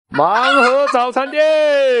盲盒早餐店。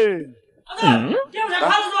要不然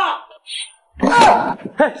看是吧？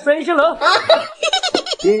嘿，生意兴隆。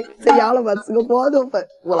爹，在鸭老板吃个瓜豆粉，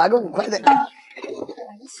我拿个5块的。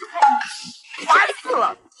烦死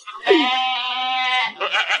了！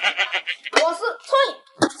我是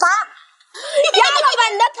啥？鸭老板，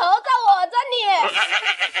你的头在我这里。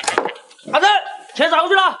阿正，钱撒过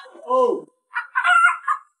去了。哦。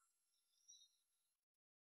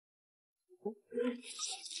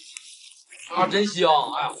啊，真香！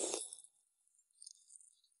哎呀。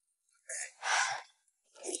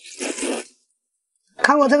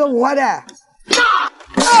 看我这个5块的，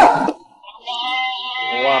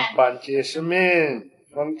万般皆是命，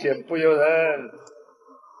封建不由人。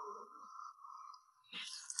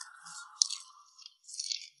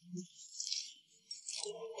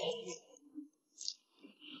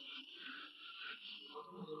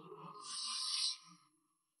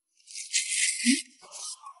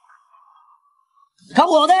看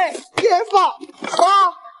我的野法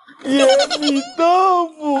野米豆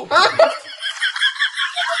腐。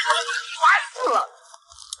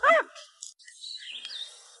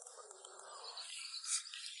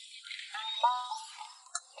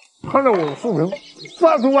看到我的视频，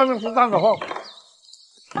发出外面是蛋的话，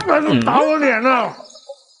那就打我脸了。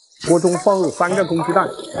锅中放入3个公鸡蛋，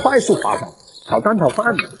快速发炒。炒蛋炒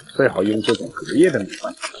饭最好用这种隔夜的米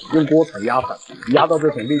饭，用锅铲压粉，压到这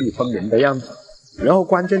种粒粒分明的样子。然后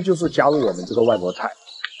关键就是加入我们这个外国菜，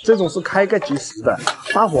这种是开盖即食的，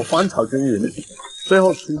大火翻炒均匀。最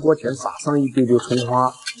后出锅前撒上一丢丢葱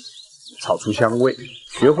花，炒出香味。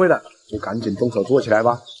学会了就赶紧动手做起来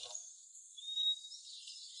吧。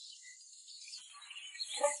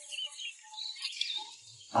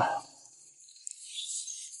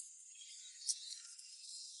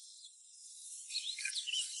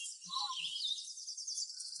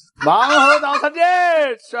 盲盒早餐店，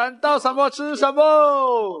选到什么吃什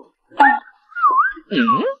么。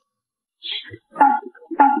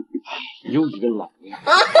又一个懒呀！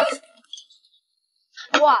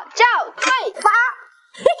我叫翠花。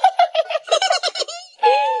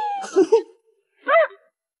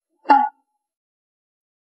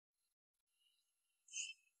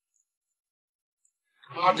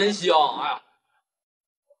啊，真香！哎呀。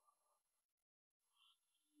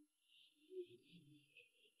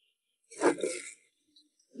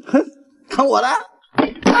 哼，看我的！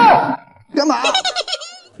干嘛？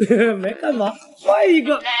没干嘛，换一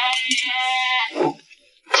个。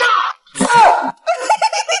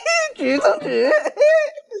举出举，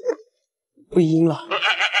不赢了。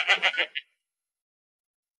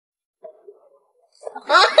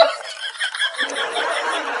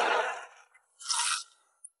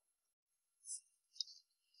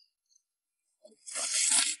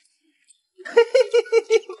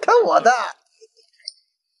看我的！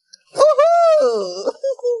呜呼！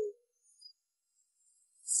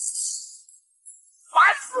烦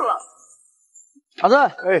死了！老郑，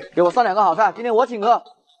哎，给我上2个好菜，今天我请客。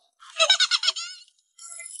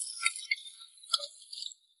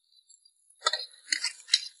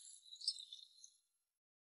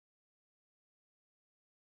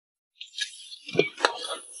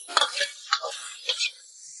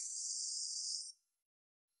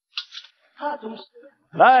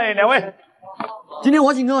来，2位，今天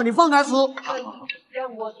我请客，你放开吃。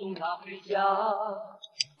让我送她回家。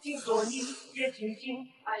听说你也曾经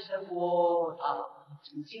爱上过她，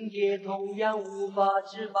曾经也同样无法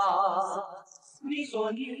自拔。你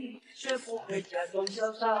说你学不会假装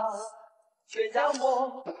潇洒，却让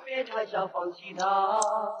我别太早放弃她。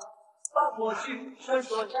把过去传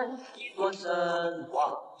说成一段神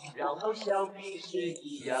话，让我像平时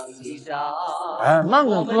一样的傻。哎，慢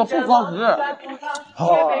点吃，不着急。越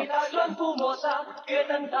被他专注抹杀，越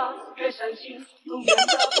等他越伤心，永远得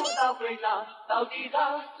不到回答。到底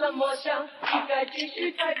他怎么想？应该继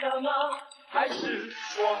续猜测吗？还是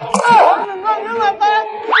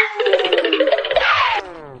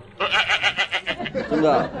真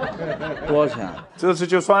的？多少钱？这次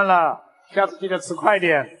就算了，下次记得吃快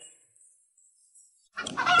点。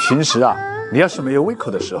平时啊，你要是没有胃口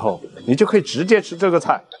的时候，你就可以直接吃这个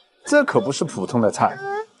菜。这可不是普通的菜，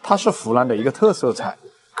它是湖南的一个特色菜，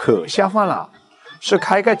可下饭了，是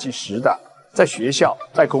开盖即食的。在学校、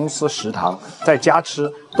在公司食堂、在家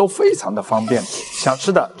吃都非常的方便。想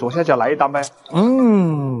吃的左下角来一单呗。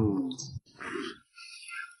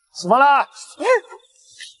吃饭啦！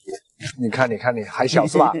你看，你看，你还小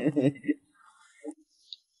是吧？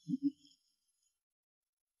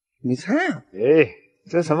没菜啊！哎，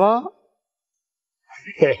这什么？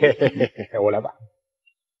嘿嘿嘿嘿嘿，我来吧。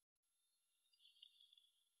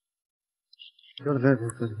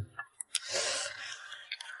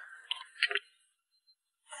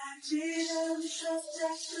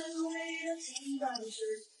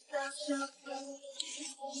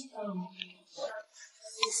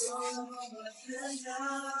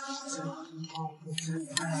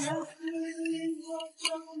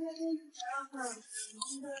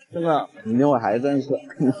这个另外还真是。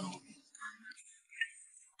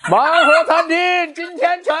万和餐厅今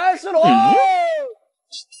天全是螺，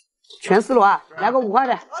全是螺啊，来个5块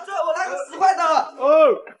的。啊，这我来个10块的。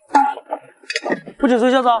不许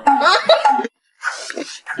说校长。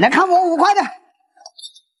来看我5块的，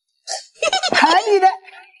看你的。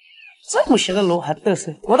这么小的螺还得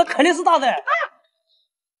瑟，我的肯定是大的。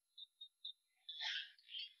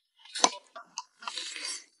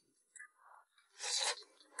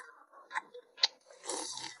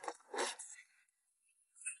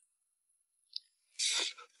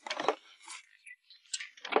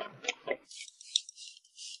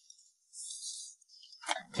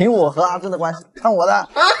凭我和阿珍的关系，看我的。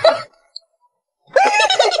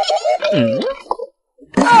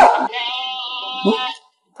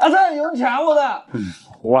阿珍，有人抢我的。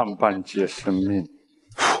万般皆生命。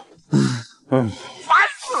烦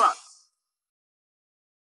死了！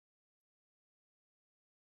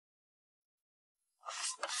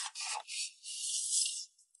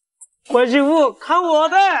关师傅，看我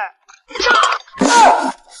的！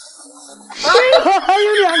还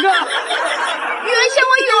有2个。原先我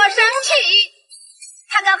越生气，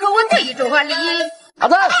他敢和我对着话理。阿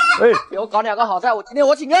珍，给我搞2个好菜，今天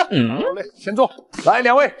我请客。好嘞，先坐。来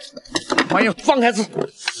，2位，欢迎，放开吃。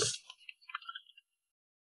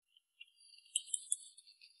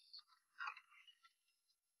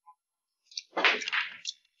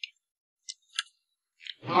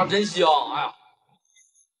啊，真香！哎呀，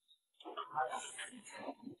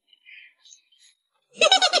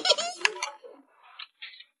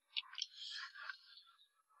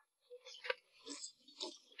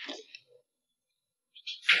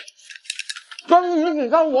关于你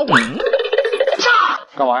让我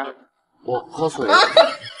干嘛呀？我喝水。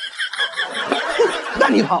那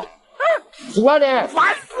你跑。10块的，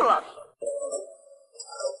烦死了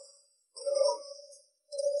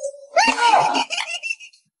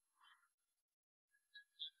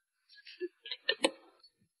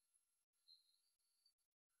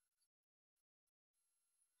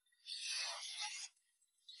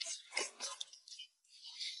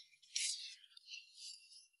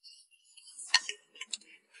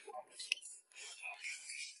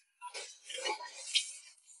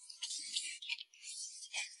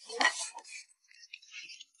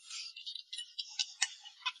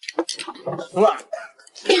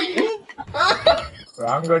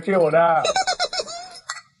！2个旧的。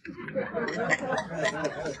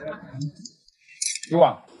1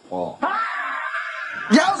万。哦。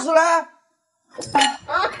钥匙呢？